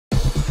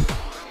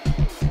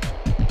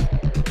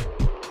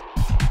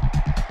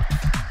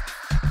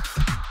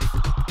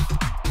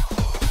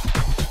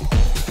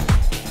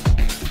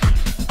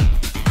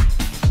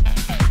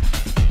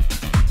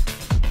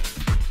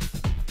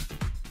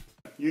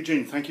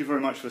Eugene, thank you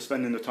very much for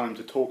spending the time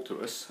to talk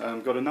to us.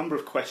 I've got a number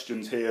of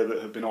questions here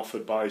that have been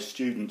offered by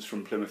students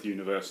from Plymouth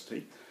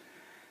University.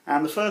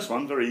 And the first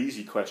one, very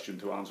easy question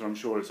to answer, I'm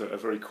sure it's a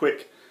very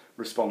quick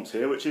response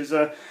here, which is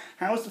how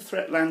has the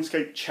threat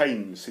landscape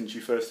changed since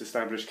you first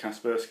established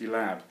Kaspersky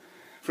Lab?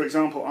 For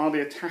example, are the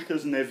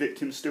attackers and their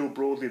victims still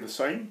broadly the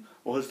same,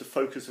 or has the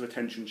focus of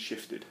attention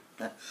shifted?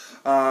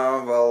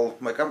 Well,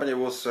 my company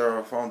was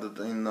founded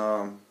in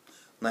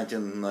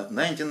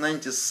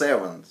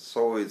 1997,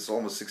 so it's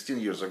almost 16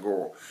 years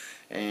ago.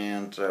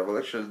 And well,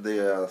 actually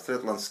the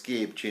threat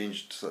landscape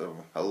changed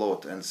a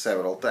lot and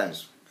several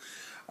times.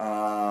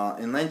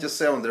 In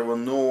 97 there were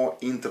no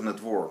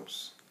internet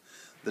worms.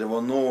 There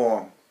were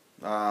no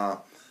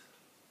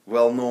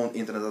well-known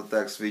internet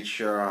attacks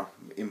which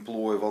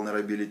employ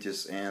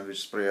vulnerabilities and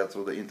which spread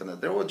through the internet.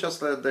 There were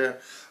just like the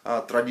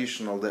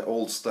traditional, the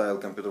old-style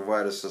computer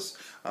viruses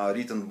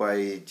written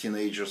by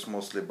teenagers,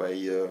 mostly by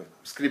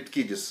script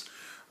kiddies,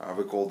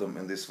 we call them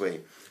in this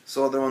way.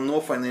 So there was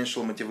no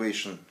financial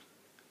motivation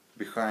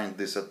behind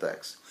these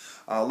attacks.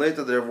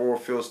 Later there were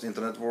first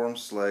internet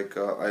worms like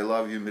I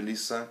love you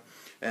Melissa,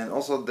 and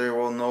also there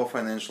were no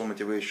financial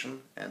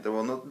motivation, and they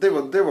were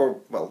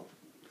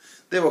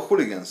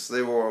hooligans,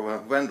 they were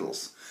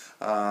vandals,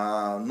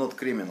 not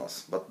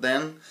criminals. But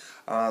then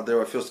there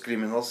were first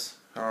criminals,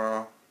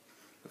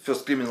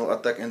 first criminal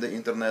attack in the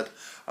internet.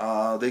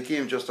 They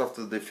came just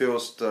after the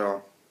first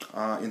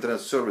internet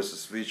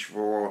services which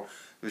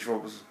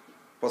was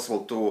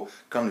possible to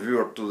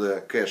convert to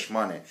the cash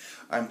money.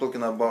 I'm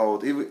talking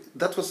about,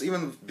 that was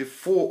even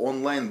before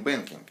online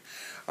banking.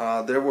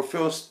 There were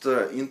first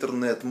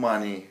internet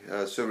money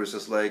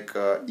services like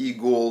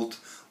e-gold,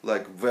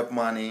 like web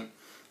money.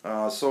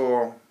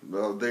 So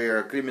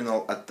their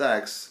criminal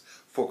attacks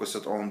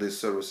focused on these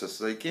services.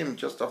 They came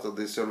just after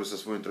these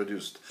services were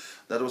introduced.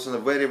 That was in the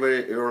very,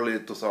 very early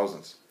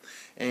 2000s.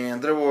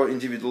 And there were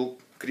individual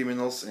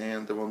criminals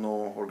and there were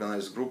no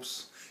organized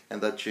groups.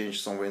 And that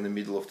changed somewhere in the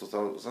middle of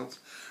 2000s.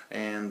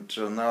 And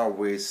now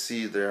we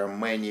see there are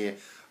many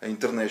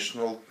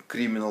international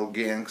criminal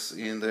gangs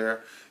in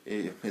there,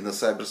 in the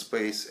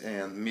cyberspace,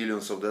 and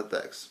millions of the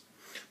attacks.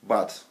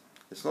 But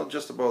it's not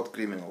just about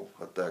criminal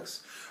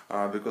attacks,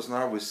 because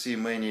now we see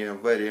many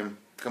very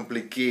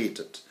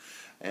complicated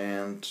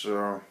and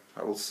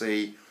I will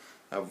say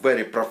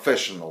very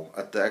professional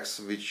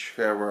attacks which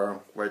have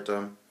quite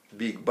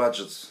big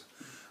budgets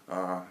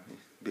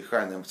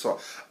behind them. So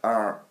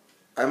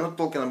I'm not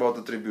talking about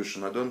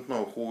attribution. I don't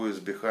know who is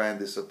behind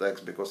these attacks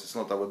because it's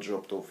not our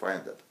job to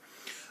find it.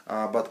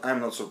 But I'm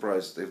not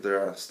surprised if there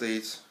are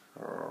states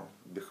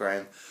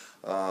behind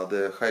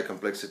the high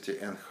complexity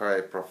and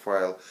high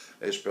profile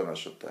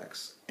espionage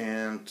attacks.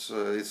 And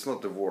it's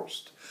not the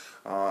worst.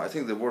 I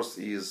think the worst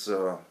is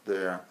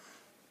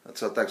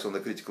it's attacks on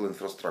the critical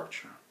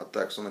infrastructure,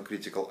 attacks on the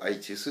critical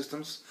IT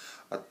systems,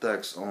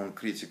 attacks on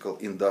critical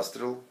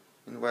industrial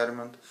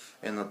environment,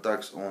 and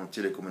attacks on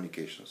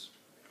telecommunications.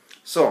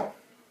 So,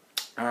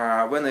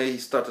 when I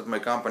started my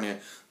company,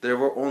 there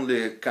were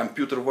only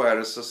computer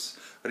viruses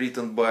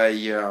written by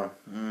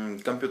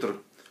computer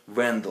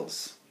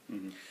vandals.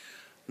 Mm-hmm.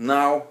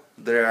 Now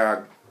there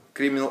are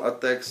criminal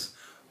attacks,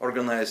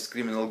 organized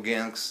criminal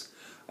gangs,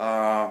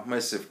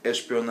 massive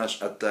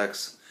espionage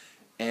attacks,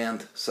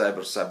 and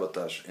cyber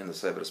sabotage in the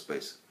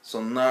cyberspace.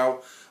 So now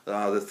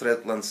the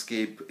threat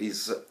landscape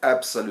is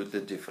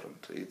absolutely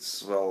different.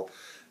 It's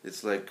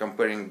like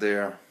comparing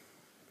the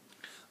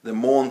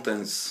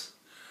mountains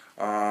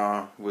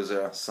with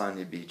a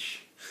sunny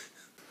beach.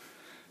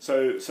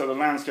 So the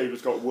landscape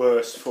has got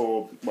worse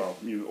for, well,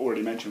 you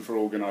already mentioned for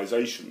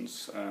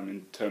organisations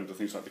in terms of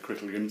things like the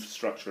critical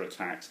infrastructure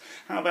attacks.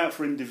 How about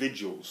for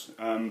individuals?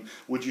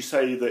 Would you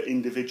say that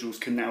individuals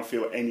can now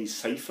feel any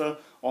safer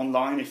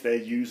online if they're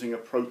using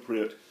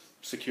appropriate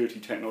security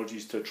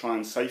technologies to try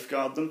and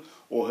safeguard them,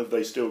 or have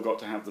they still got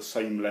to have the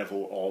same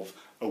level of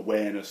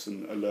awareness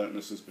and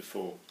alertness as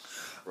before?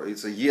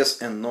 It's a yes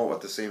and no at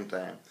the same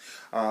time.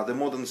 The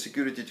modern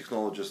security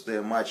technologies, they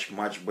are much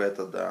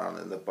better than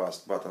in the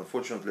past, but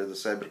unfortunately the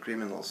cyber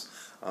criminals,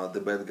 the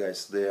bad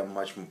guys, they are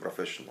much more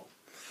professional.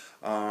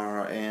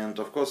 And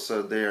of course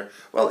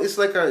it's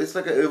like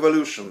an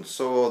evolution.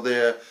 So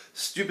the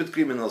stupid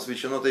criminals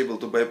which are not able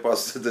to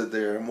bypass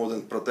their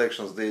modern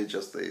protections, they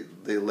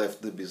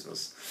left the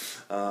business.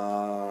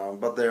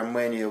 But there are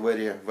many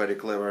very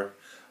clever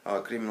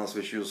criminals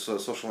which use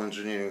social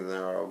engineering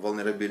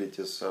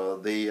vulnerabilities.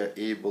 They are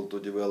able to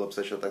develop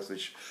such attacks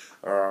which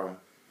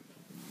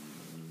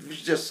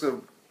just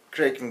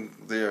cracking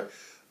the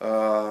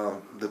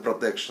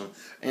protection.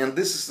 And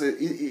this is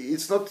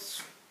it's not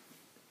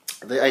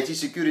the IT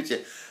security.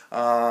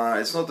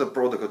 It's not a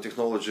product or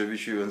technology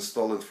which you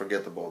install and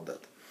forget about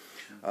that.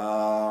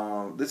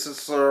 This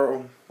is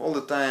all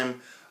the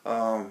time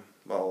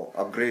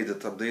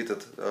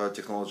updated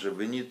technology.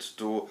 We need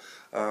to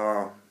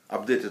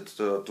update it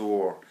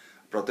to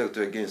protect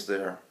you against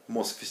their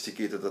more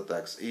sophisticated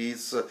attacks.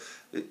 It's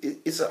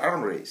an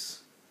arm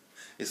race.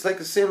 It's like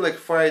the same like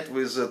fight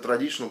with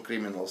traditional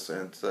criminals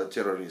and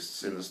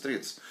terrorists in the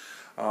streets.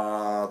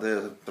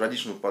 The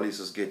traditional police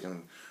is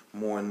getting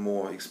more and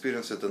more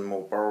experienced and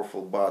more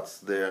powerful, but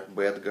they're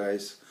bad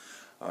guys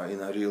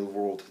in a real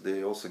world.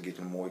 They're also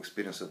getting more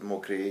experienced and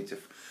more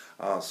creative.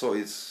 So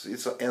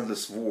it's an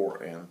endless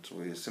war, and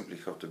we simply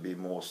have to be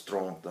more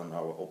strong than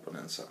our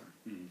opponents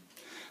are. Mm.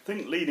 I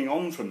think leading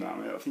on from that,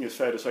 I think it's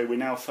fair to say we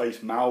now face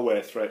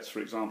malware threats, for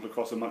example,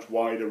 across a much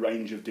wider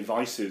range of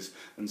devices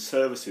and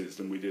services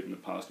than we did in the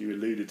past. You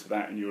alluded to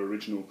that in your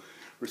original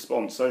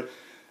response. So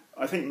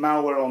I think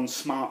malware on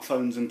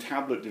smartphones and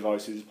tablet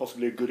devices is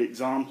possibly a good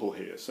example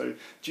here. So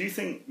do you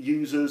think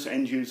users,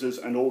 end users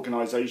and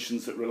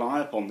organisations that rely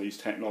upon these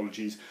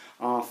technologies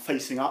are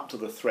facing up to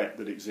the threat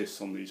that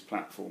exists on these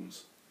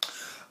platforms?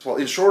 Well,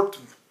 in short,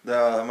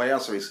 my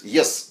answer is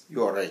yes,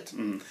 you are right.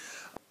 Mm.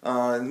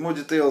 In more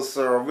details,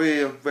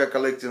 we're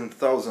collecting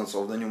thousands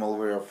of the new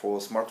malware for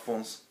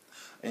smartphones,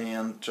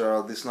 and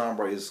this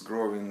number is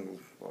growing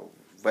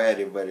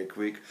very, very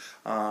quick.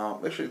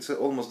 Actually, it's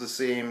almost the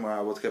same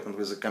what happened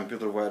with the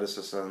computer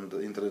viruses and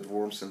internet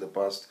worms in the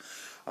past.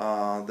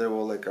 There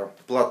were like a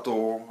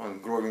plateau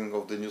and growing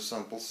of the new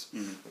samples,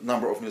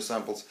 number of new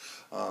samples,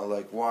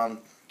 like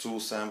 1-2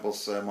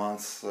 samples a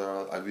month,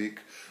 a week,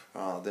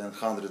 then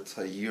 100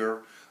 a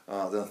year.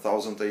 Then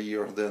 1,000 a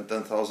year, then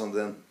 10,000,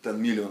 then 10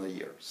 million a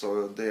year.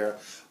 So their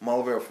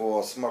malware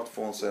for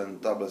smartphones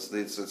and tablets,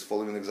 it's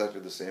following exactly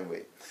the same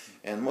way.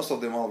 And most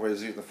of the malware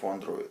is written for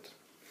Android.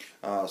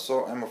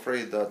 So I'm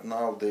afraid that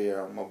now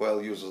the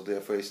mobile users, they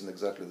are facing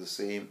exactly the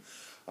same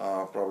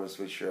problems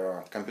which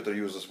computer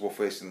users were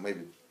facing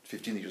maybe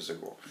 15 years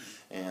ago.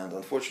 And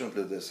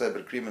unfortunately, the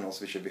cyber criminals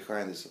which are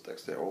behind these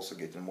attacks, they are also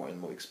getting more and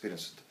more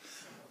experienced.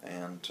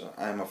 And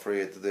I'm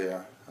afraid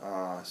the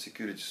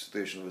security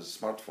situation with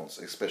smartphones,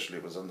 especially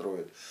with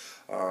Android,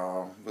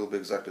 will be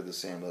exactly the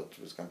same that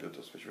with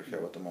computers which we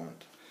have at the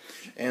moment.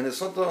 And it's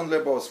not only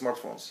about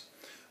smartphones.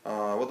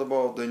 What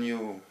about the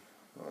new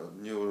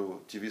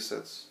TV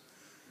sets,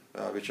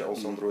 which are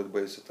also Android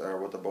based?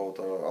 What about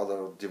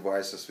other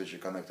devices which are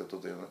connected to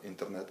the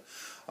internet?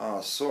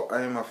 So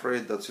I'm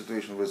afraid that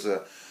situation with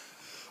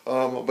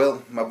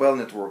mobile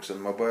networks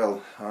and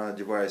mobile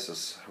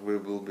devices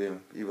will be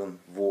even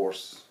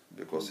worse,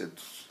 because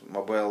it's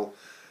mobile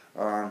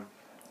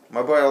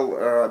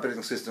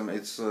operating system.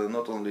 It's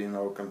not only in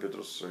our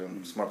computers,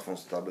 in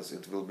smartphones, tablets.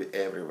 It will be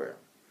everywhere.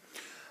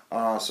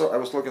 So I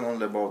was talking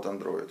only about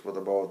Android. What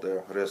about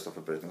the rest of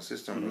operating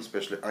system,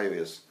 especially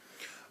iOS?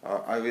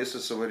 iOS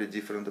is a very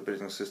different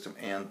operating system,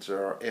 and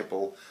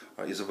Apple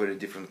is a very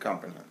different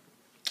company.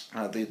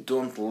 They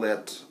don't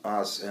let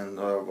us and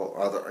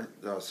other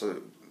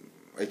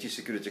IT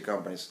security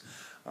companies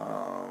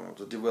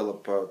to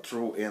develop a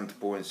true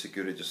endpoint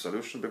security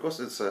solution, because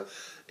it's a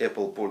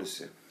Apple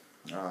policy,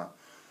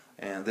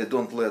 and they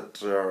don't let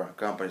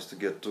companies to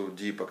get too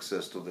deep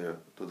access to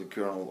the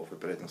kernel of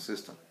operating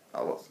system.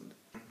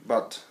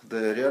 But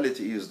the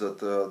reality is that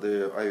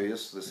the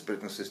iOS, the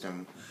operating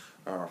system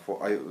for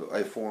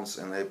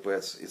iPhones and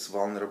iPads, is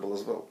vulnerable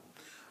as well.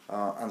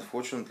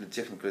 Unfortunately,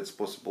 technically, it's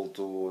possible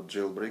to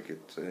jailbreak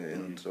it,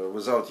 and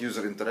without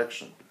user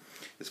interaction.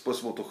 It's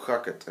possible to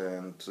hack it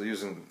and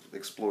using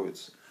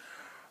exploits.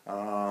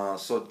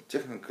 So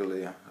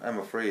technically, I'm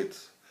afraid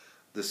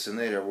the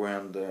scenario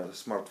when the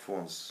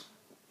smartphones,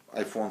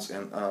 iPhones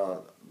and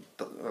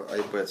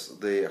iPads,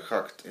 they are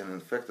hacked and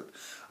infected,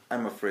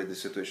 I'm afraid the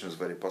situation is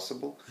very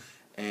possible.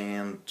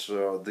 And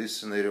this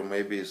scenario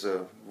maybe is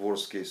a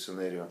worst case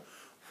scenario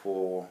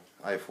for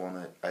iPhone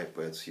and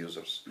iPads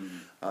users.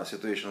 A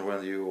situation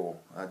when your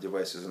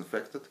device is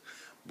infected,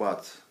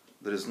 but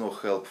there is no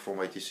help from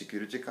IT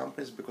security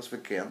companies, because we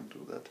can't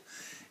do that.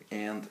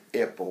 And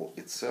Apple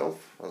itself,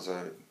 as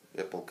a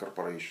Apple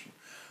corporation,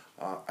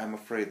 I'm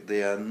afraid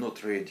they are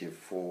not ready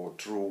for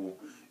true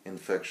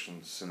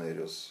infection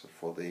scenarios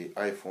for the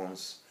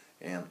iPhones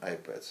and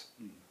iPads.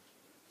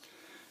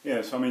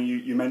 Yes, I mean,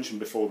 you mentioned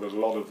before that a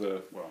lot of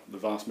the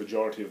vast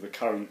majority of the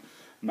current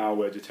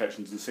malware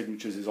detections and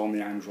signatures is on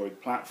the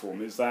Android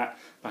platform. Is that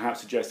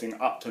perhaps suggesting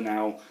up to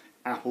now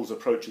Apple's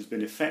approach has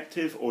been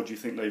effective, or do you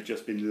think they've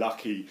just been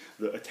lucky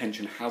that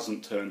attention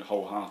hasn't turned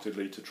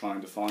wholeheartedly to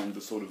trying to find the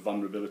sort of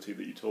vulnerability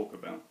that you talk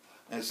about?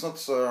 It's not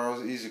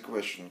an easy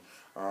question,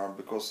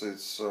 because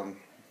it's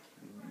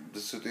the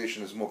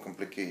situation is more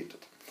complicated.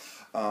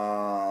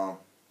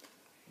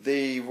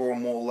 They were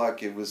more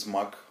lucky with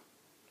Mac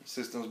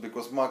systems,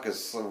 because Mac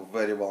is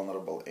very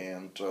vulnerable,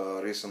 and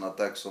recent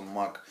attacks on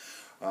Mac,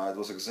 it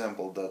was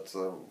example that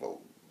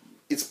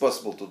it's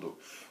possible to do.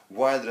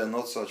 Why there are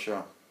not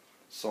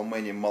so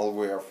many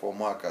malware for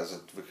Mac as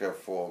we have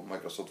for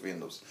Microsoft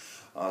Windows?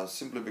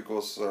 Simply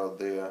because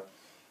there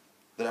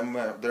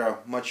are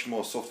much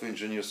more software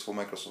engineers for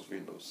Microsoft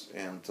Windows,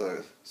 and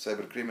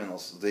cyber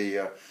criminals, they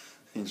are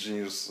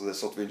engineers, the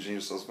software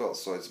engineers as well.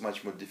 So it's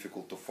much more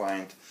difficult to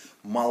find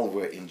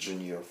malware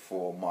engineer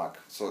for Mac.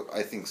 So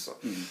I think so.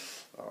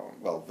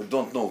 Well, we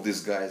don't know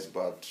these guys,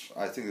 but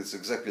I think it's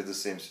exactly the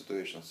same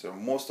situation. So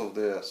most of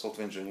the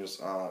software engineers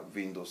are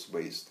Windows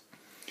based.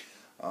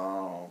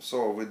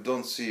 So we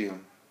don't see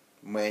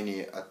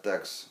many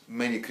attacks,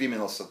 many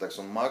criminals attacks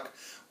on Mac,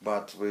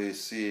 but we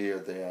see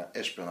the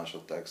espionage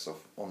attacks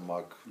on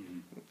Mac,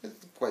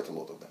 quite a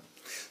lot of them.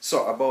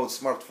 So about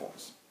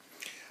smartphones,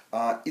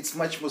 it's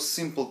much more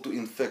simple to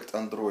infect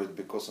Android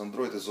because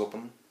Android is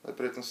open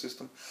operating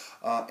system,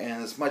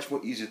 and it's much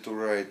more easy to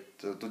write,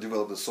 to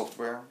develop the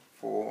software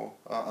for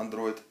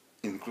Android,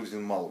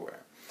 including malware.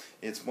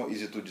 It's more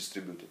easy to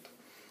distribute it.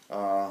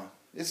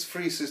 It's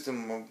free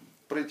system,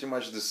 pretty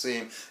much the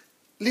same,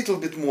 little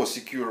bit more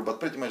secure, but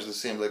pretty much the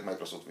same like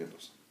Microsoft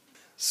Windows.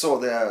 So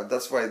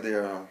that's why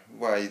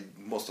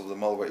most of the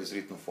malware is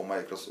written for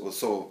Microsoft,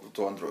 so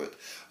to Android.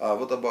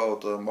 What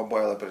about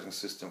mobile operating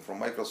system from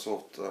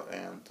Microsoft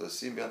and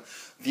Symbian?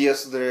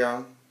 Yes, there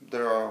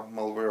are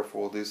malware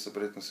for these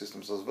operating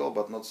systems as well,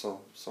 but not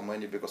so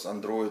many because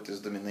Android is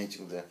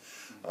dominating the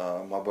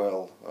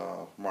mobile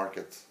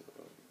market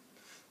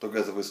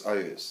together with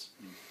iOS.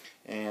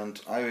 And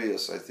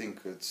iOS, I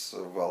think it's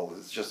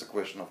just a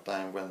question of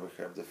time when we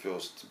have the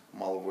first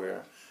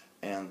malware,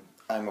 and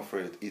I'm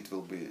afraid it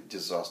will be a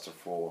disaster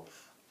for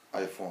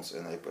iPhones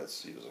and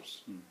iPads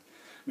users. I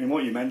mean,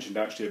 what you mentioned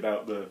actually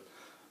about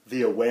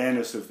the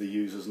awareness of the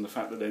users and the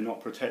fact that they're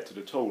not protected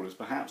at all is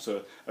perhaps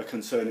a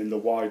concern in the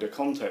wider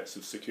context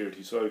of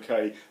security. So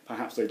okay,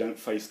 perhaps they don't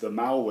face the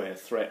malware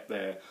threat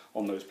there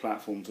on those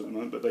platforms at the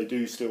moment, but they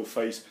do still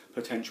face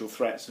potential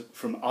threats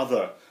from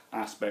other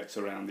aspects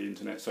around the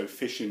internet, so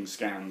phishing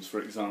scams, for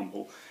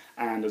example.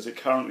 And as it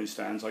currently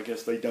stands, I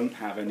guess they don't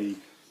have any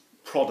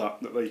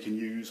product that they can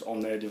use on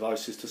their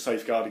devices to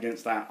safeguard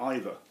against that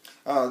either.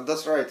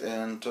 That's right,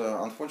 and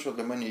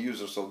unfortunately many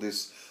users of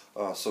these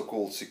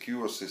so-called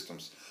secure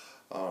systems,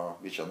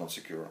 which are not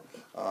secure,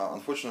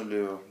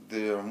 unfortunately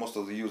most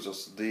of the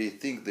users, they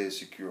think they're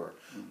secure.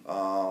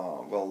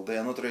 Well, they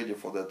are not ready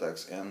for the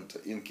attacks, and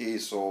in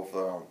case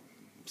of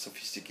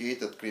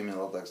sophisticated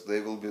criminal attacks, they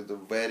will be the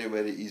very,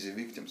 very easy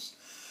victims.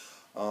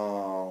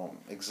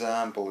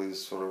 Example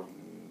is for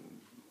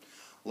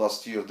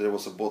last year there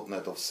was a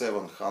botnet of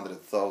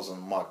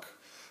 700,000 Mac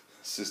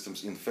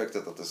systems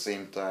infected at the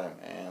same time,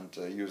 and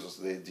users,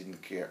 they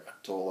didn't care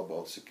at all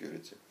about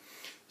security.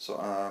 So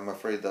I'm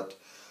afraid that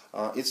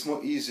it's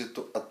more easy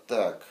to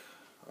attack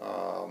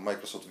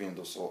Microsoft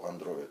Windows or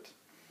Android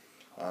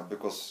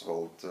because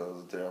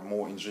there are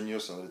more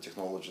engineers and the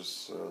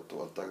technologists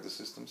to attack the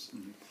systems.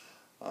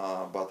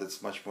 But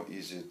it's much more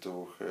easy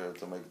to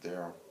make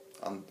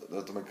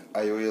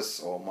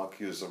iOS or Mac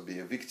user be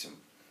a victim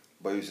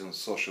by using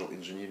social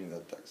engineering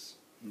attacks.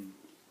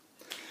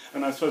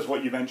 And I suppose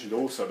what you mentioned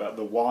also about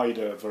the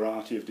wider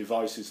variety of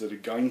devices that are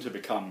going to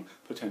become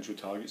potential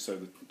targets, so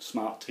the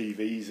smart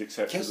TVs,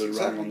 etc., Yes, that are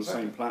exactly, running on the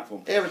same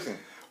platform. Everything.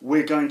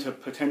 We're going to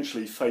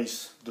potentially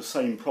face the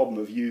same problem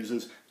of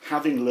users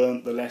having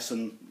learnt the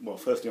lesson, well,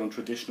 firstly on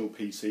traditional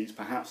PCs,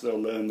 perhaps they'll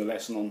learn the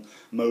lesson on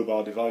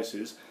mobile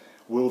devices.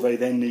 Will they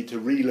then need to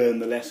relearn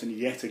the lesson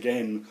yet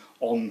again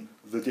on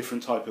the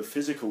different type of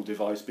physical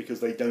device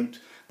because they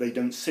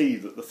don't see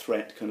that the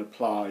threat can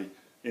apply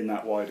in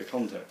that wider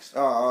context?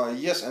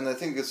 Yes, and I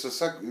think it's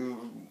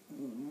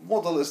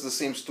more or less the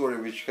same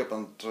story which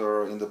happened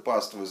in the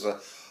past with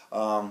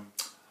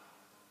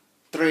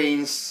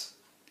trains,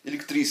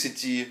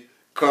 electricity,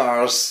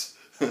 cars,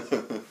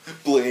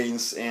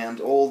 planes, and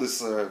all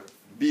these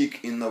big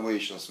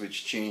innovations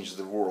which changed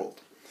the world.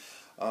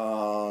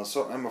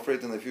 So I'm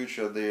afraid in the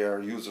future they are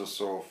users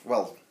of,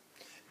 well,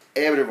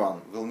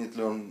 everyone will need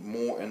to learn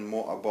more and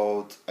more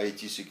about IT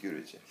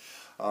security.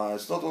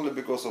 It's not only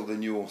because of the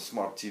new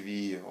smart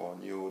TV or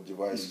new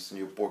devices,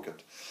 new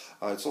pocket.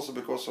 It's also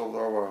because of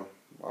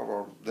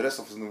the rest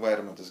of the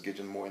environment is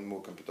getting more and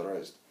more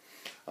computerized.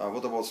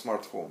 What about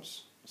smart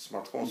homes?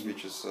 Smart homes,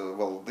 which is,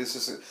 this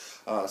is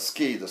a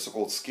SCADA,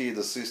 so-called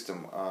SCADA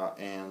system.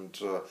 And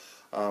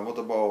what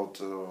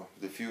about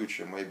the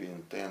future, maybe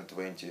in 10,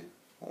 20,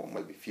 or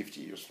maybe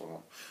 50 years from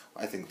now?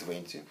 I think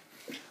 20.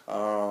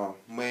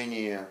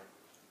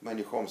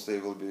 Many homes, they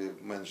will be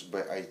managed by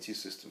IT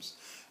systems,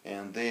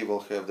 and they will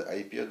have the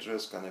IP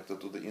address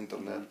connected to the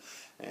internet,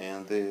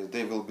 and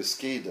they will be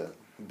SCADA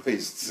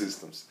based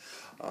systems.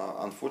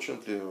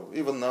 Unfortunately,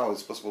 even now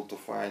it's possible to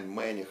find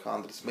many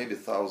hundreds, maybe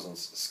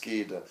thousands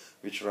SCADA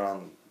which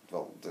run,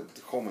 the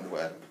home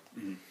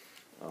environment.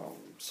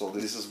 So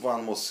this is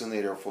one more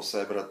scenario for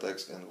cyber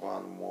attacks and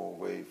one more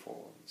way for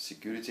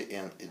security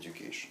and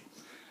education.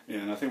 Yeah,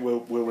 and I think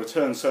we'll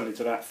return certainly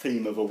to that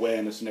theme of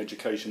awareness and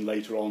education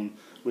later on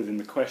within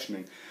the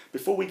questioning.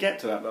 Before we get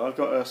to that though, I've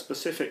got a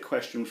specific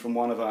question from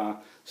one of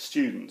our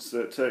students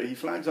that he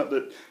flags up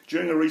that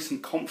during a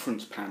recent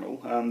conference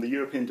panel, the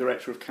European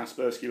Director of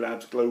Kaspersky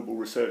Lab's Global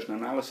Research and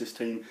Analysis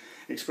team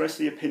expressed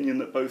the opinion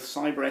that both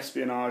cyber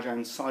espionage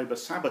and cyber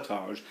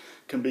sabotage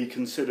can be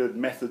considered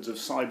methods of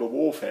cyber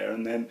warfare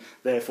and then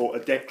therefore a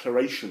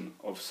declaration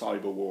of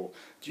cyber war.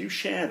 Do you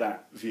share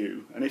that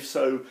view? And if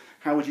so,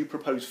 how would you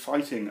propose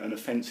fighting an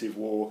offensive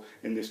war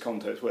in this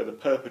context where the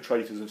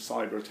perpetrators of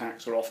cyber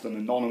attacks are often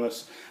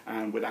anonymous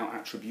and without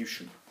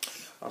attribution?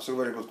 That's a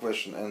very good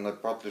question, and I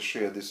partly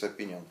share this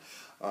opinion.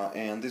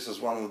 And this is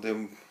one of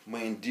the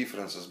main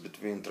differences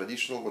between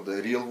traditional,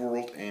 the real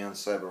world, and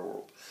cyber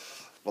world.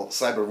 Well,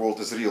 cyber world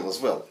is real as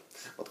well,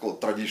 but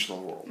called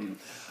traditional world.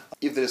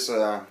 If there's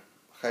a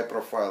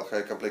high-profile,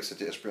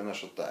 high-complexity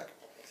espionage attack,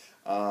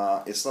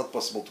 it's not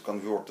possible to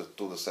convert it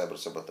to the cyber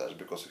sabotage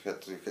because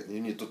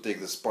you need to take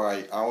the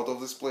spy out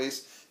of this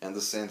place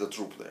and send a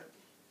troop there.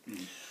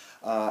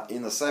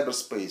 In the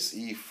cyberspace,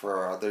 if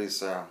there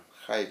is a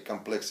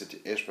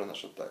high-complexity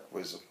espionage attack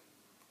with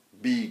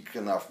big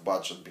enough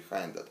budget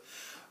behind it,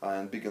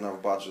 and big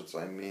enough budgets,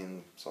 I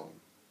mean some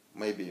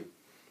maybe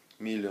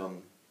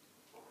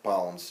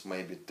 £1,000,000,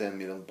 maybe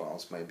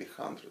 £10,000,000, maybe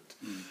 100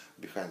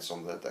 behind some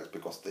of the attacks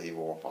because they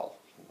were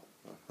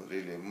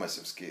really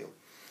massive scale.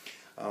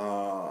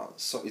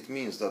 So it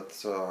means that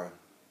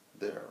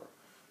there are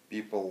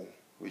people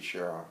which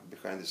are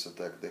behind this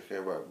attack, they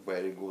have a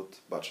very good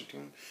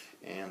budgeting,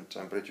 and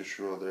I'm pretty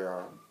sure there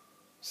are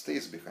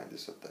states behind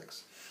these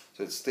attacks.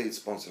 So it's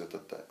state-sponsored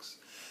attacks.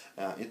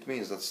 It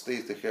means that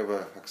states, they have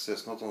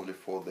access not only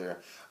for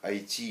their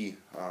IT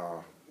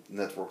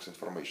networks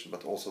information,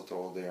 but also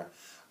to their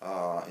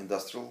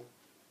industrial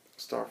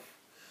stuff,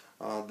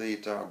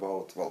 data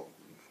about, well,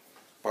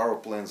 power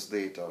plants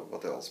data,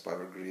 what else,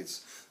 power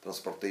grids,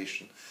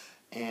 transportation,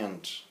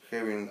 and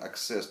having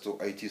access to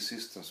IT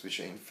systems which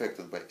are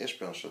infected by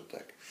espionage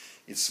attack.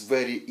 It's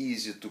very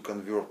easy to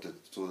convert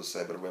it to the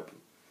cyber weapon.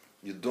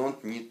 You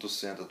don't need to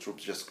send a troop,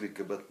 just click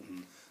a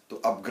button to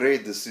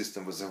upgrade the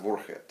system with a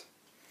warhead.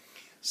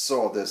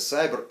 So the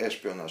cyber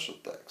espionage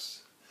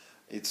attacks,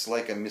 it's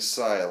like a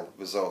missile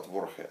without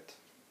warhead.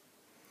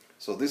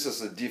 So this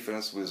is a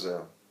difference with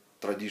a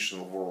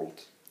traditional world.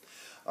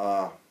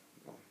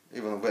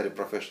 Even a very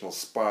professional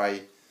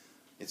spy,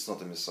 it's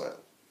not a missile.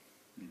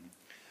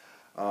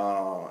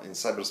 In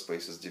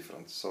cyberspace it's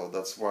different. So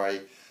that's why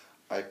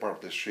I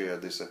partly share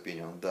this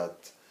opinion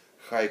that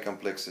high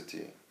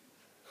complexity,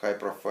 high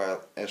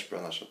profile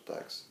espionage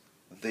attacks,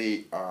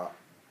 they are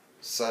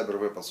cyber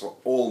weapons or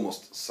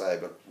almost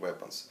cyber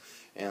weapons,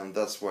 and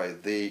that's why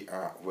they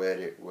are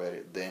very,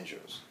 very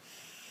dangerous.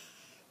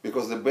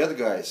 Because the bad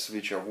guys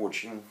which are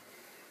watching,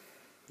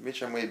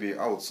 which are maybe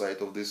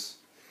outside of this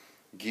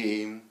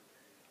game,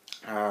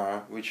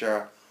 which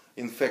are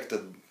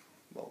infected,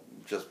 well,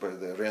 just by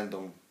the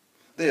random,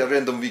 they are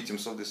random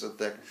victims of this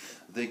attack,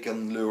 they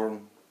can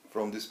learn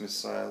from this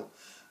missile,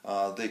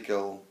 they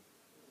can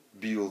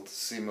build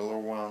similar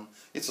one.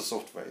 It's a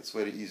software, it's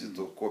very easy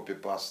to copy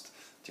past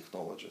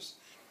technologies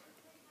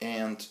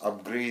and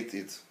upgrade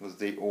it with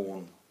their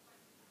own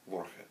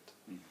warhead.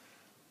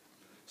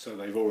 So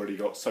they've already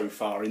got so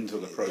far into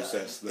the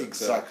process that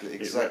exactly.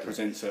 It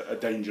represents a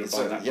danger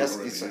by that yes,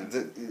 point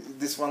already.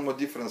 this one more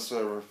difference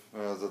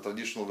the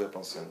traditional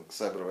weapons and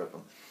cyber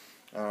weapon.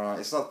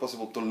 It's not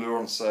possible to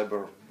learn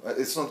cyber.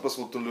 It's not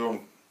possible to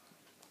learn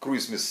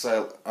cruise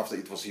missile after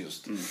it was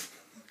used.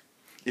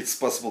 It's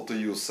possible to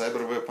use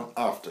cyber weapon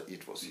after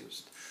it was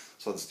used.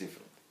 So it's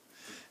different.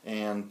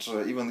 And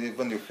even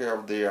when you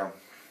have the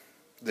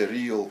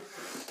real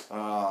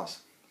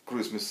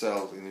cruise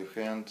missile in your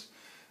hand,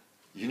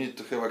 you need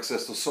to have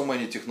access to so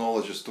many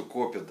technologies to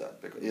copy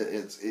that, because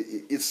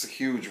it's a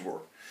huge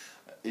work.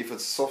 If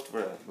it's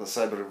software, the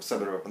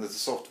cyber weapon, it's a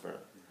software.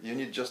 You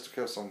need just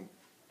to have some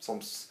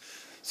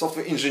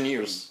software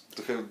engineers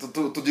to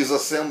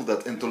disassemble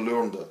that and to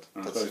learn that.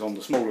 I suppose on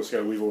the smaller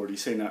scale, we've already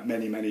seen that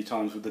many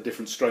times with the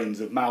different strains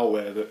of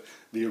malware, that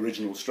the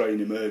original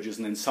strain emerges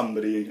and then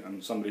somebody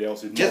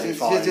else is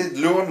modifying.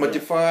 Learn,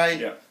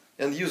 modify,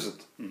 and use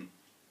it.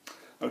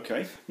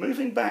 Okay,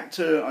 moving back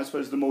to, I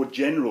suppose, the more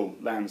general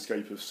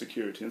landscape of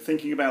security and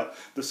thinking about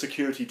the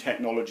security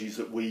technologies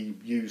that we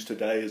use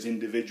today as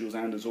individuals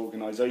and as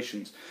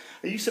organisations,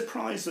 are you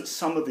surprised that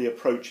some of the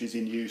approaches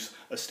in use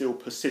are still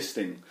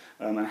persisting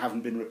and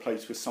haven't been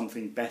replaced with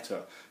something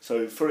better?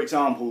 So, for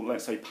example,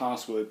 let's say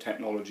password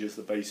technology is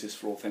the basis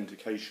for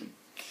authentication.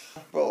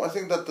 Well, I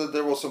think that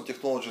there were some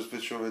technologies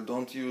which we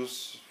don't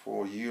use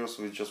for years,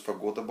 we just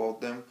forgot about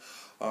them.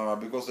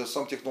 Because there's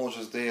some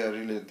technologies they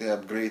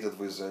upgraded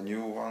with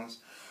new ones,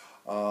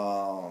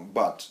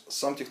 but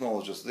some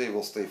technologies they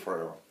will stay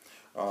forever.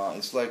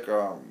 It's like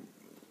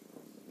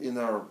in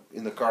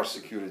the car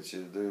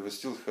security, we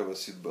still have a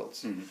seat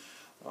belts.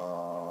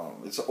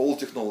 It's an old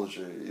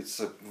technology.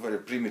 It's a very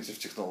primitive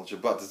technology,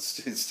 but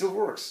it still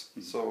works.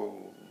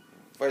 So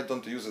why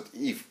don't you use it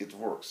if it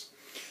works?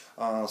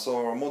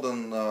 So our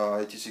modern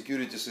IT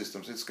security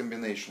systems, it's a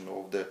combination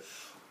of the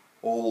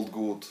old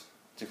good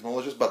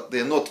technologies, but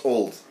they're not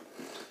old.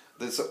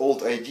 There's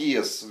old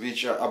ideas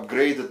which are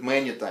upgraded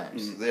many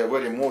times. They are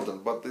very modern,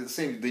 but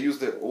they use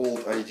the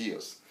old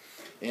ideas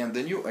and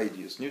the new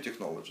ideas, new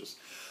technologies.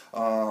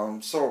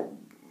 So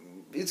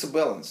it's a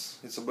balance.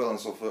 It's a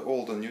balance of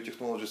old and new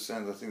technologies,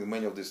 and I think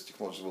many of these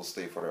technologies will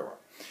stay forever.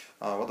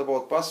 What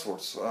about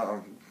passwords?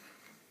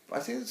 I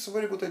think it's a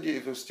very good idea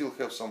if you still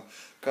have some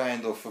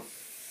kind of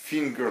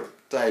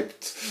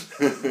finger-typed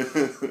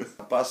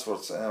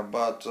passwords,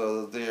 but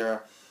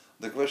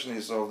the question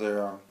is of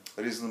their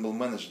reasonable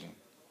managing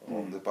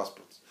of the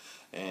passwords.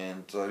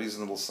 and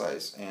reasonable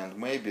size. And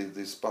maybe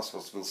these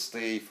passwords will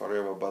stay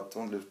forever, but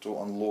only to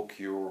unlock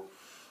your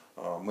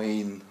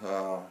main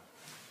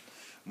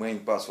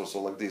password,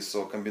 so like this.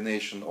 So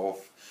combination of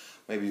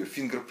maybe your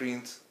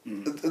fingerprint,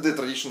 the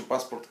traditional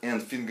passport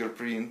and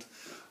fingerprint,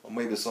 or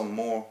maybe some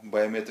more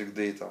biometric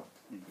data.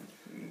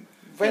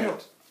 Why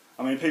not?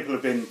 I mean, people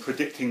have been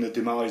predicting the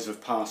demise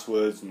of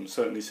passwords and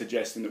certainly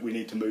suggesting that we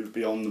need to move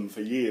beyond them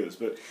for years,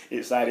 but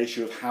it's that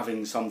issue of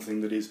having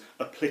something that is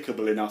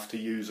applicable enough to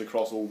use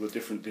across all the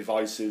different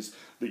devices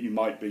that you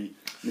might be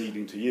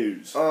needing to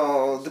use.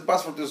 The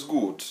password is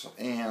good,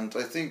 and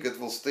I think it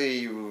will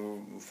stay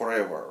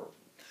forever,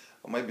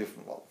 maybe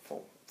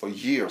for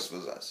years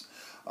with us.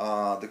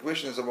 The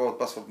question is about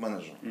password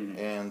manager,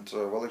 and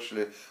well,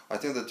 actually, I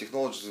think the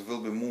technologies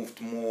will be moved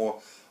more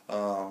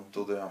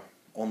to the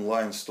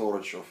online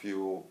storage of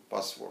your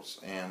passwords,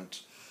 and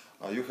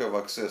you have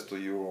access to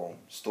your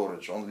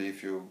storage only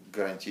if you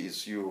guarantee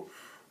it's you,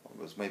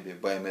 with maybe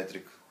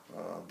biometric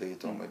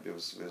data, maybe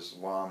with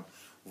one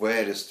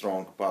very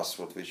strong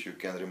password which you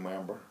can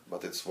remember,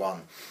 but it's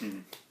one.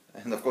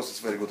 And of course it's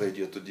a very good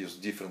idea to use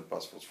different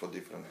passwords for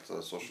different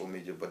social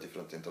media, but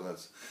different internet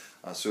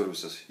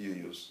services you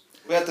use.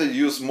 Better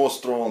use more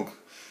strong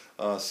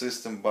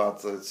system,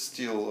 but it's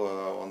still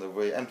on the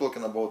way. I'm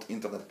talking about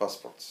internet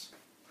passports.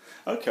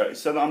 Okay,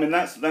 so I mean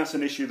that's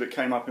an issue that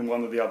came up in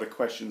one of the other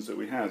questions that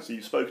we had. So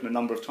you've spoken a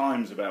number of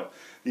times about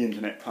the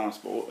internet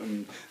passport,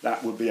 and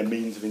that would be a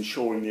means of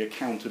ensuring the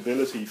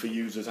accountability for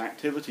users'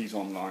 activities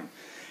online.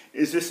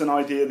 Is this an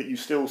idea that you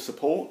still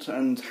support,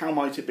 and how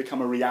might it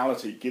become a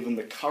reality given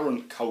the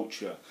current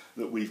culture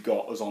that we've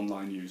got as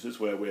online users,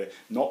 where we're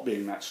not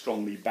being that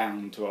strongly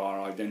bound to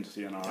our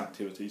identity and our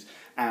activities,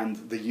 and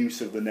the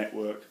use of the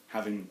network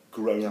having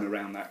grown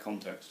around that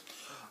context?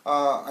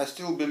 I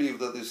still believe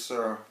that this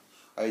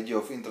idea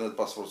of internet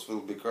passwords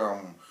will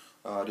become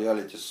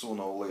reality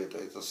sooner or later.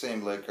 It's the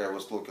same like I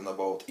was talking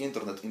about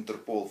Internet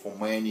Interpol for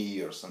many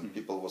years, and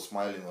people were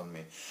smiling on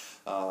me.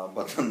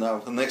 But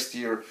now next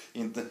year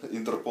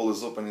Interpol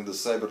is opening the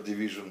cyber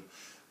division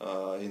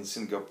in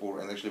Singapore,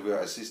 and actually we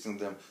are assisting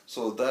them.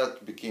 So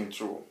that became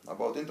true.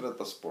 About internet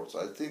passports,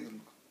 I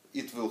think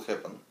it will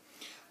happen.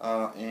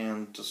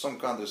 And some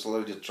countries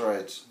already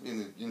tried,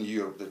 in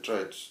Europe they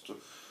tried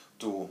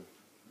to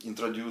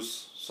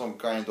introduce some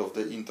kind of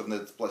the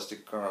internet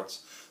plastic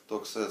cards to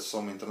access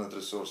some internet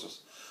resources,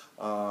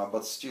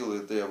 but still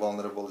if they are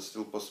vulnerable, it's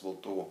still possible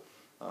to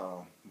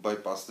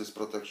bypass this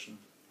protection.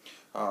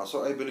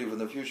 So I believe in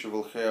the future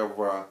we'll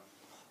have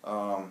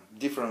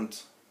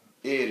different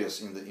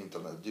areas in the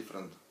internet,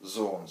 different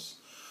zones.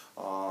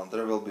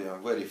 There will be a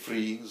very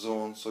free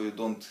zone, so you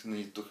don't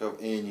need to have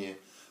any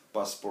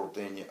passport,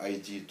 any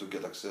ID to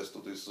get access to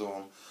this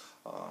zone.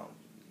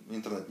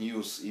 Internet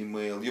news,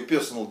 email, your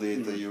personal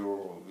data,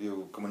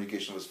 your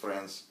communication with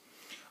friends,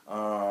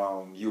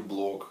 your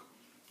blog,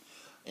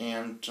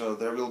 and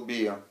there will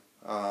be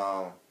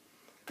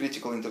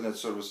critical internet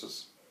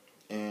services,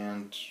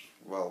 and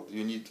well,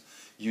 you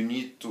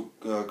need to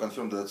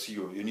confirm that it's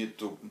you. You need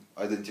to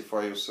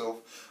identify yourself.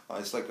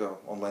 It's like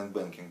online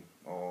banking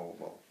or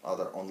well,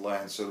 other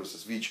online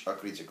services which are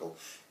critical,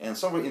 and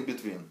somewhere in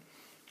between,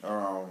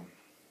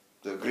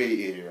 the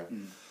gray area.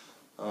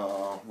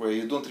 Where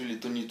you don't really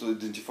need to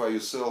identify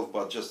yourself,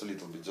 but just a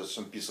little bit, just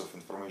some piece of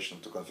information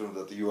to confirm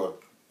that you are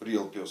a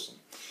real person.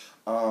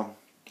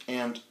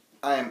 And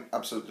I am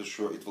absolutely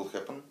sure it will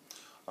happen,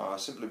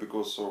 simply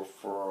because of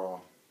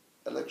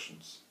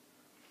elections.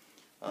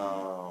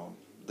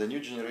 The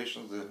new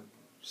generation, the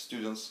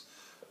students,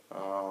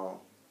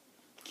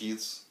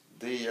 kids,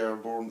 they are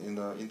born in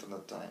the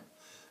internet time,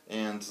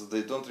 and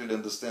they don't really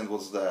understand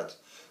what's that,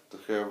 to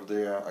have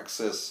their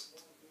access,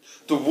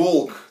 to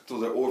walk to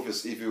the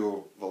office if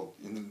you, well,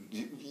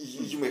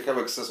 you may have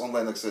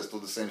online access to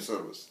the same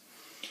service.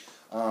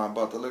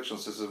 But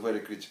elections is very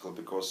critical,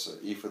 because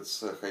if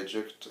it's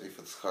hijacked, if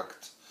it's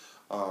hacked,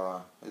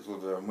 it will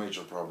be a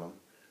major problem.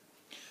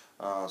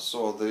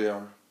 So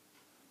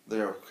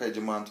there are high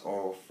demand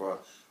of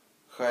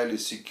highly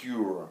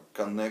secure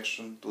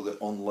connection to the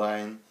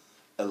online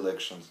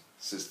election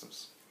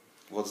systems.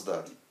 What's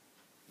that?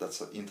 That's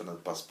an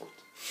internet passport.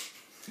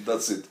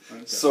 That's it.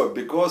 Okay. So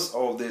because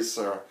of these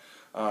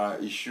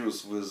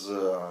issues with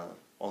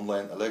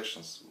online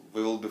elections,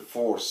 we will be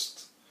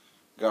forced,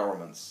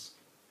 governments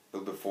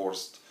will be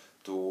forced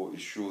to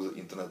issue the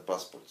internet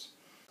passports.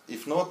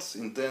 If not,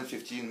 in 10,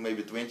 15,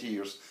 maybe 20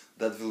 years,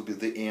 that will be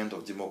the end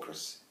of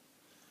democracy.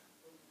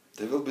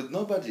 There will be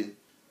nobody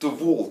to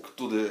walk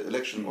to the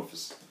election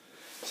office.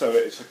 So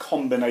it's a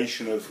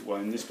combination of, well,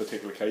 in this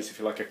particular case, if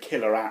you like, a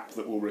killer app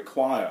that will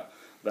require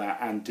that,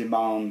 and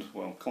demand,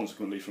 well,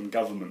 consequently from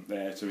government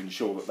there to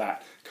ensure that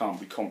that can't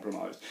be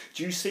compromised.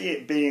 Do you see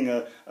it being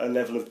a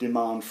level of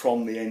demand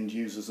from the end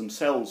users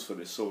themselves for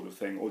this sort of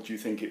thing, or do you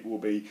think it will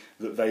be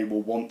that they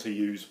will want to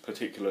use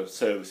particular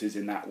services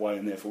in that way,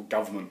 and therefore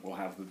government will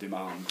have the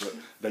demand that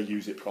they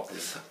use it properly?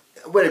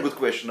 Very good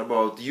question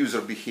about user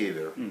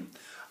behavior.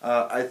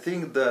 I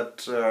think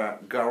that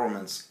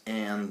governments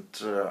and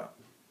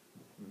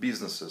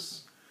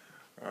businesses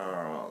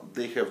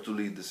they have to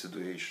lead the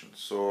situation.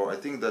 So I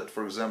think that,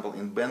 for example,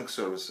 in bank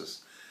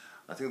services,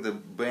 I think the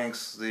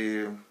banks,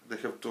 they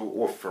have to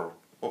offer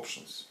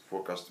options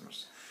for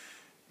customers.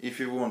 If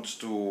you want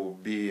to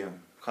be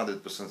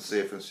 100%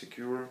 safe and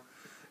secure,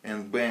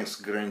 and banks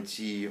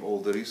guarantee all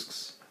the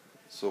risks,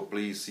 so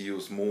please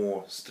use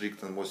more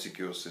strict and more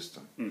secure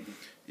system. Mm-hmm.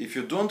 If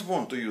you don't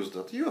want to use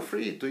that, you are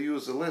free to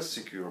use a less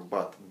secure,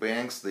 but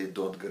banks, they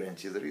don't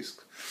guarantee the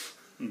risk.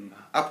 Mm-hmm.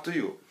 Up to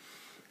you.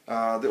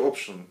 The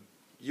option,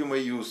 you may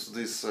use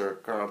this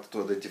card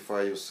to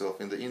identify yourself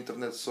in the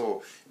internet,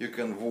 so you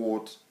can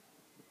vote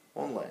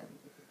online.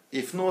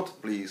 If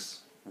not, please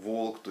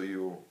walk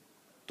to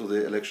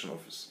the election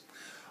office.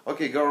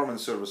 Okay, government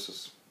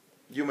services.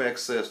 You may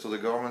access to the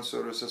government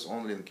services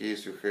only in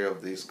case you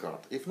have this card.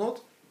 If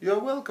not, you are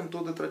welcome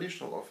to the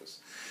traditional office.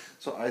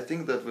 So I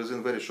think that within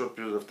a very short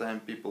period of time,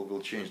 people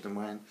will change their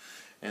mind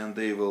and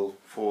they will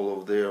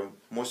follow their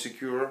more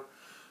secure,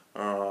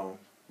 well,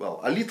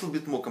 a little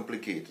bit more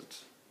complicated,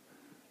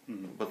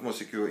 but more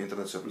secure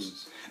internet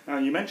services. Now,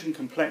 you mentioned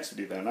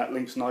complexity there, and that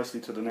links nicely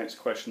to the next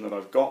question that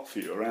I've got for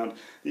you around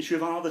the issue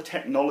of, are the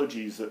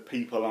technologies that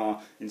people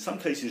are, in some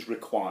cases,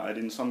 required,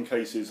 in some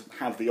cases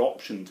have the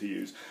option to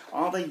use,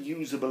 are they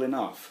usable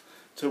enough?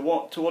 To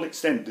what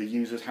extent do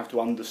users have to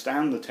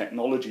understand the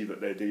technology that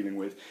they're dealing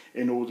with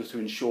in order to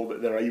ensure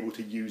that they're able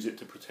to use it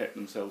to protect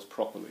themselves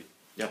properly?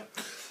 Yeah,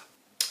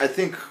 I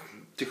think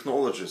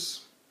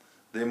technologies,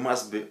 they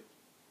must be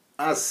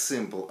as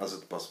simple as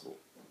it's possible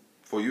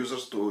for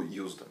users to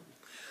use them.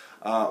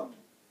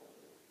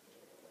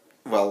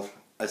 Well,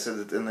 I said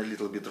it in a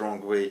little bit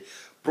wrong way.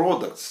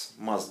 Products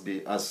must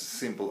be as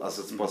simple as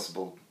it's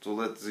possible to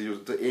let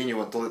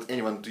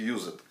anyone to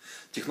use it.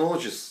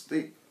 Technologies,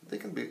 they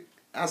can be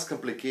as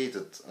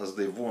complicated as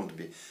they want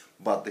be,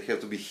 but they have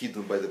to be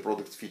hidden by the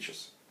product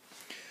features.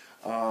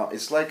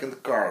 It's like in the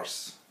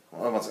cars.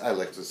 I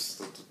like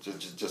this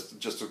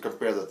just to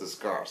compare that with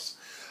cars.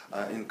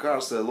 In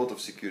cars, there are a lot of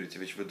security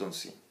which we don't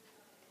see.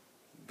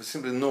 We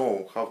simply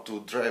know how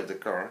to drive the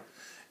car,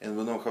 and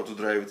we know how to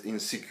drive it in a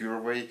secure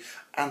way.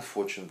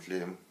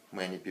 Unfortunately,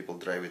 many people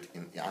drive it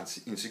in an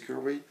insecure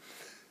way.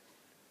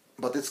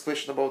 But it's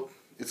question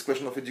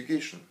of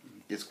education.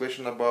 It's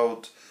question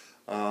about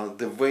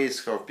the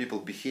ways how people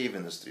behave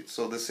in the street.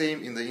 So the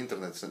same in the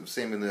internet,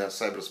 same in the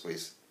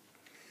cyberspace.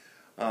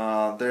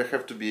 There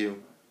have to be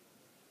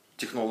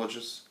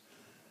technologies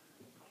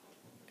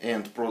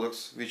and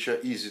products which are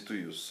easy to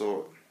use.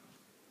 So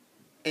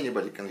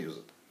anybody can use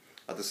it.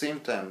 At the same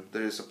time,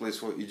 there is a place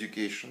for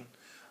education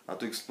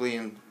to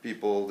explain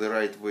people the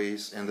right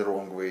ways and the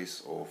wrong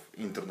ways of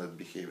internet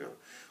behavior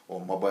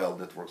or mobile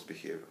networks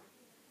behavior.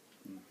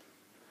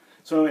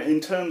 So in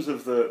terms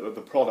of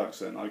the products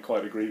then, I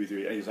quite agree with you,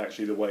 it is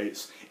actually the way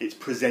it's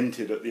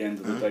presented at the end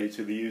of the day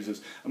to the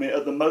users. I mean,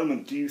 at the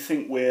moment, do you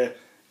think we're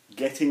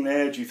getting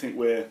there? Do you think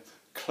we're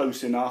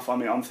close enough? I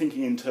mean, I'm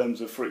thinking in terms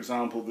of, for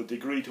example, the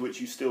degree to which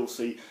you still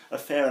see a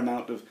fair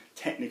amount of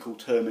technical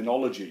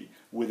terminology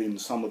within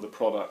some of the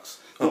products,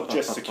 not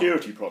just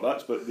security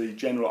products, but the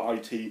general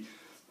IT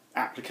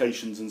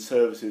applications and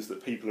services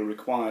that people are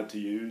required to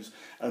use,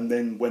 and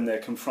then when they're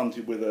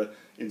confronted with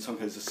in some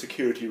cases, a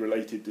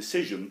security-related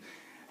decision,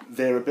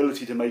 their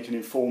ability to make an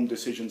informed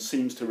decision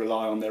seems to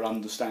rely on their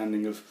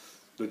understanding of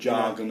the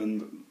jargon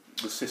and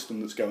the system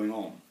that's going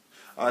on.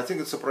 I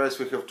think it's a price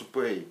we have to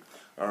pay,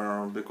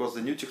 because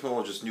the new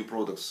technologies, new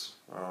products,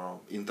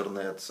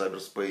 internet,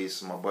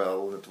 cyberspace,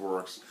 mobile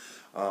networks,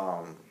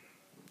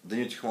 the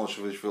new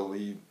technology which will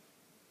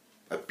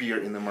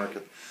appear in the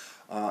market,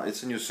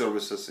 it's new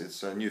services,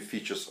 it's new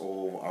features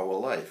of our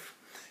life,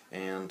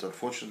 and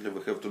unfortunately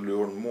we have to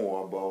learn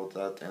more about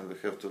that, and we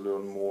have to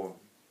learn more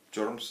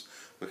terms,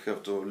 we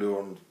have to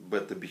learn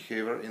better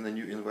behavior in a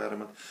new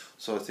environment.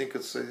 So I think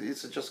it's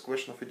just a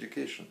question of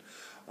education.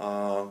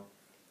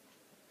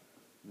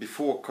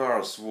 Before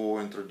cars were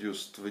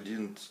introduced, we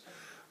didn't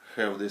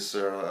have this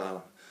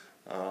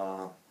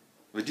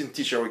we didn't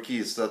teach our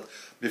kids that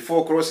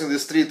before crossing the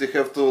street you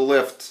have to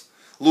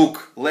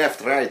look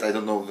left, right, I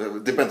don't know,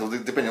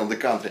 depending on the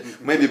country,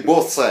 maybe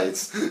both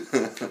sides.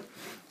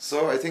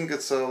 So I think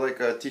it's like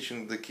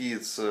teaching the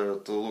kids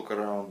to look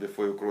around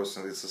before you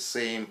crossing. It's the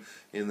same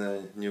in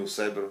the new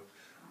cyber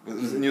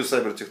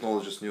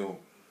technologies,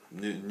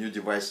 new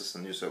devices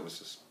and new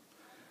services.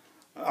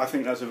 I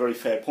think that's a very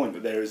fair point,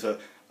 that there is an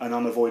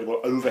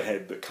unavoidable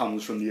overhead that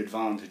comes from the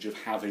advantage of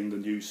having the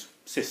new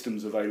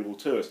systems available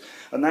to us.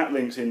 And that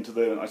links into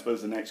I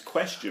suppose, the next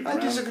question. I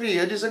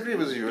disagree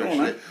with you,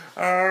 actually.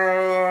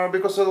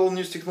 Because all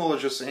new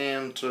technologies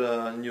and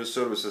new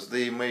services,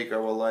 they make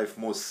our life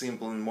more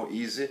simple and more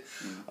easy.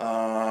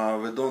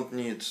 We don't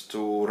need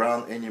to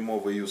run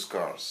anymore, we use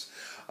cars.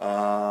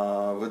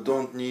 We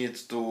don't need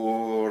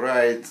to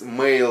write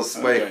mails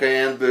by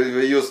hand,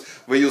 we use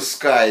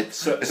Skype.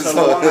 So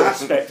one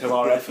aspect of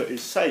our effort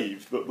is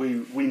saved, but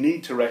we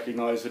need to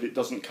recognise that it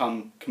doesn't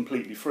come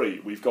completely free.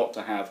 We've got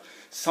to have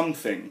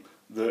something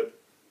that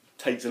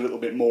takes a little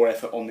bit more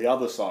effort on the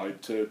other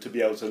side to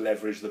be able to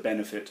leverage the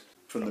benefit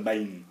from the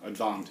main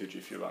advantage,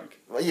 if you like.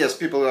 Well, yes,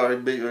 people are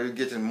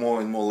getting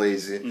more and more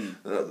lazy.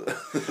 And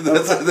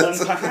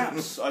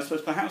perhaps, I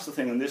suppose, perhaps the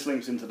thing, and this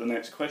links into the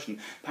next question,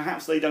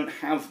 perhaps they don't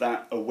have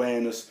that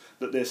awareness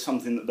that there's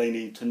something that they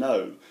need to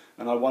know.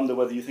 And I wonder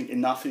whether you think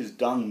enough is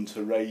done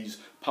to raise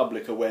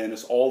public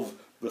awareness of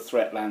the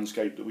threat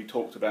landscape that we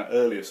talked about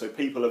earlier. So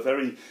people are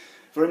very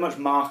much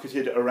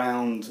marketed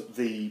around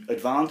the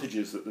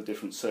advantages that the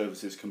different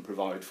services can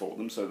provide for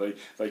them. So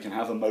they can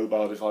have a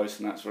mobile device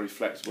and that's very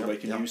flexible. They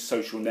can use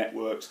social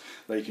networks,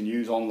 they can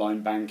use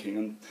online banking,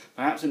 and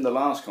perhaps in the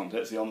last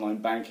context, the online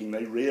banking,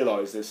 they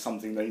realise there's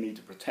something they need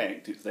to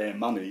protect, it's their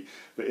money.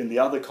 But in the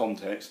other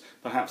context,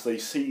 perhaps they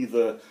see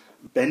the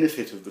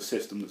benefit of the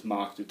system that's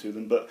marketed to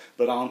them, but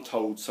aren't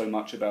told so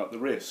much about the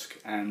risk,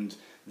 and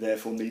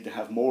therefore need to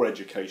have more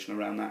education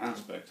around that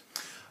aspect.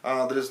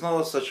 There is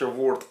no such a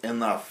word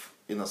enough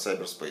in a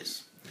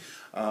cyberspace.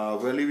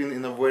 We're living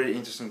in a very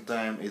interesting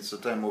time. It's a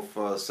time of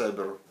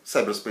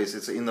cyberspace.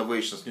 It's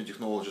innovations, new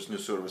technologies, new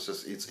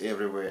services. It's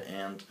everywhere.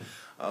 And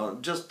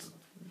just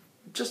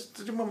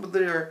remember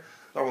there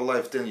our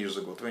life 10 years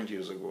ago, 20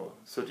 years ago,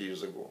 30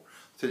 years ago.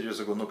 30 years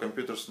ago, no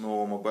computers,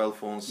 no mobile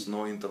phones,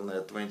 no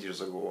internet. 20 years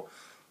ago,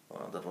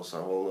 that was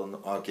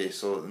okay.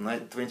 So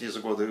 20 years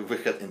ago we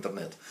had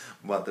internet,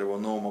 but there were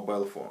no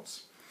mobile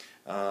phones.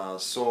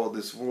 So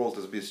this world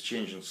has been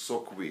changing so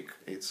quick.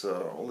 It's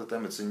all the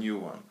time it's a new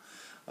one.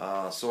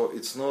 So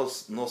it's no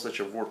such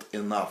a word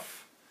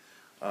enough.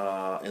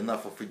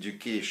 Enough of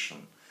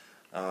education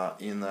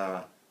in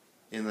an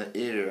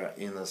area,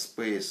 in a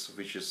space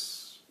which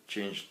is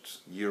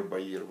changed year by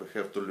year. We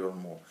have to learn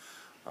more.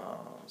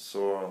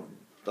 So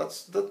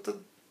that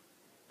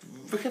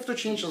we have to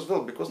change as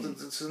well, because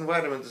this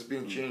environment is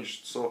being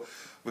changed. So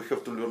we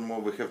have to learn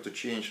more. We have to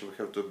change. We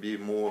have to be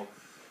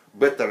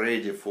better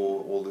ready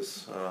for all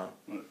these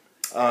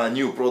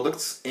new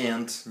products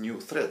and new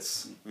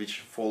threats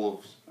which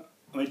follow.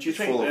 I mean, do you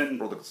think then,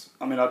 products.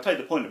 I mean, I'll take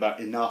the point about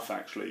enough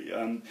actually.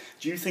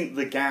 Do you think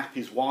the gap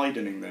is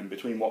widening then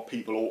between what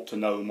people ought to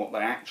know and what they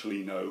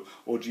actually know,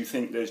 or do you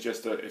think there's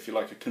just a, if you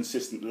like, a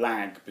consistent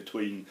lag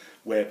between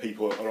where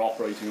people are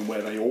operating and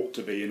where they ought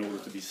to be in order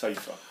to be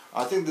safer?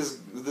 I think this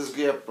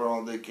gap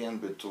they can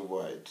be too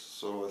wide.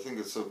 So I think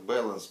it's a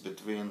balance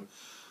between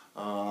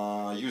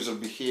user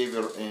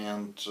behavior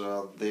and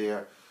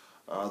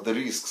the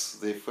risks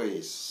they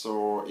face.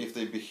 So if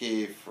they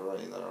behave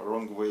in a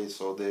wrong way,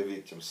 so they're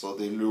victims. So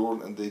they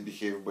learn and they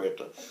behave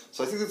better.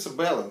 So I think it's a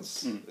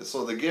balance.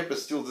 So the gap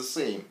is still the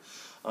same,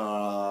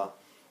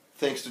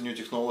 thanks to new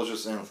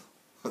technologies and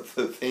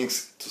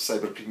thanks to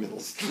cyber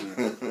criminals,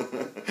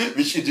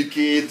 which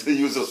educate the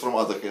users from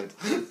other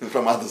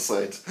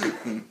side.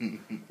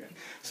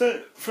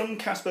 So, from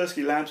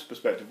Kaspersky Lab's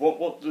perspective,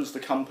 what does the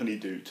company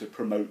do to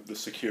promote the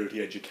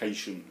security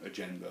education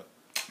agenda?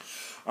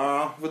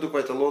 We do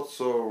quite a lot.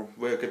 So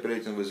we're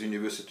cooperating with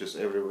universities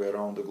everywhere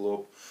around the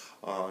globe,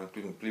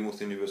 including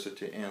Plymouth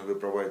University, and we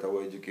provide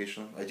our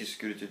education, IT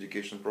security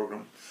education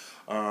program.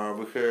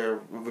 We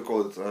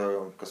call it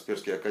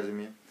Kaspersky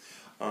Academy.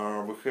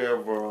 We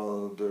have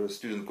the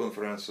student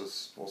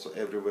conferences also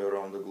everywhere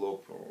around the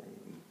globe.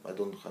 I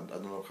don't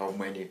know how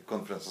many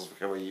conferences we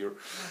have a year.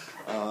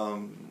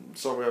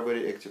 So we are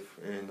very active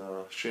in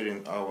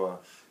sharing our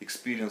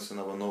experience and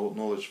our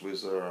knowledge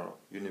with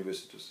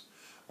universities.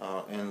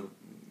 And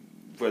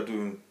we're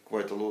doing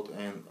quite a lot,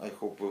 and I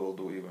hope we will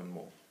do even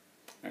more.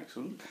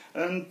 Excellent.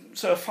 And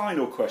so a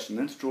final question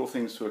then, to draw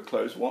things to a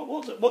close.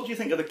 What do you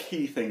think are the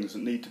key things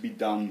that need to be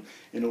done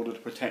in order to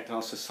protect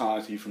our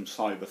society from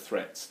cyber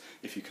threats,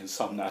 if you can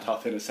sum that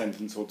up in a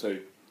sentence or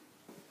two?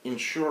 In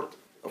short,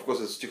 of course,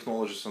 it's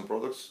technologies and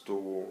products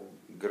to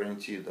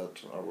guarantee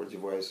that our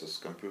devices,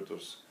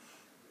 computers,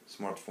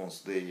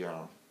 smartphones, they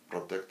are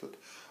protected.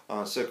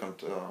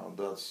 Second,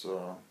 that's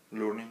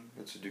learning,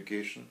 it's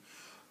education,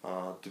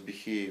 to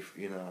behave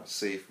in a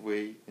safe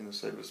way in the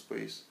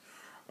cyberspace.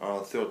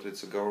 Third,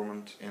 it's a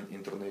government and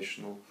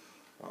international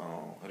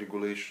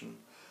regulation.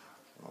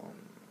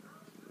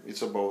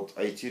 It's about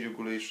IT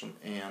regulation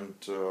and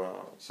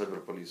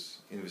cyber police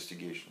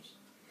investigations.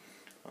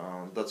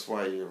 That's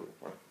why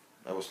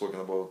I was talking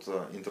about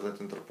Internet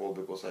Interpol,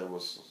 because I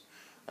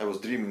was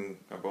dreaming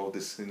about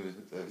this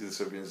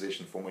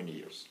organization for many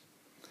years.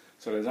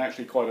 So there's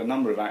actually quite a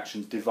number of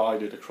actions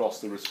divided across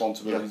the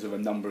responsibilities of a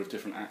number of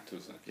different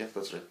actors then. Yeah,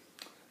 that's right.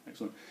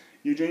 Excellent.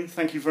 Eugene,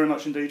 thank you very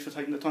much indeed for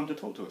taking the time to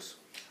talk to us.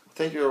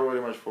 Thank you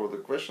very much for the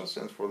questions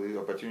and for the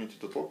opportunity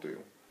to talk to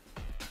you.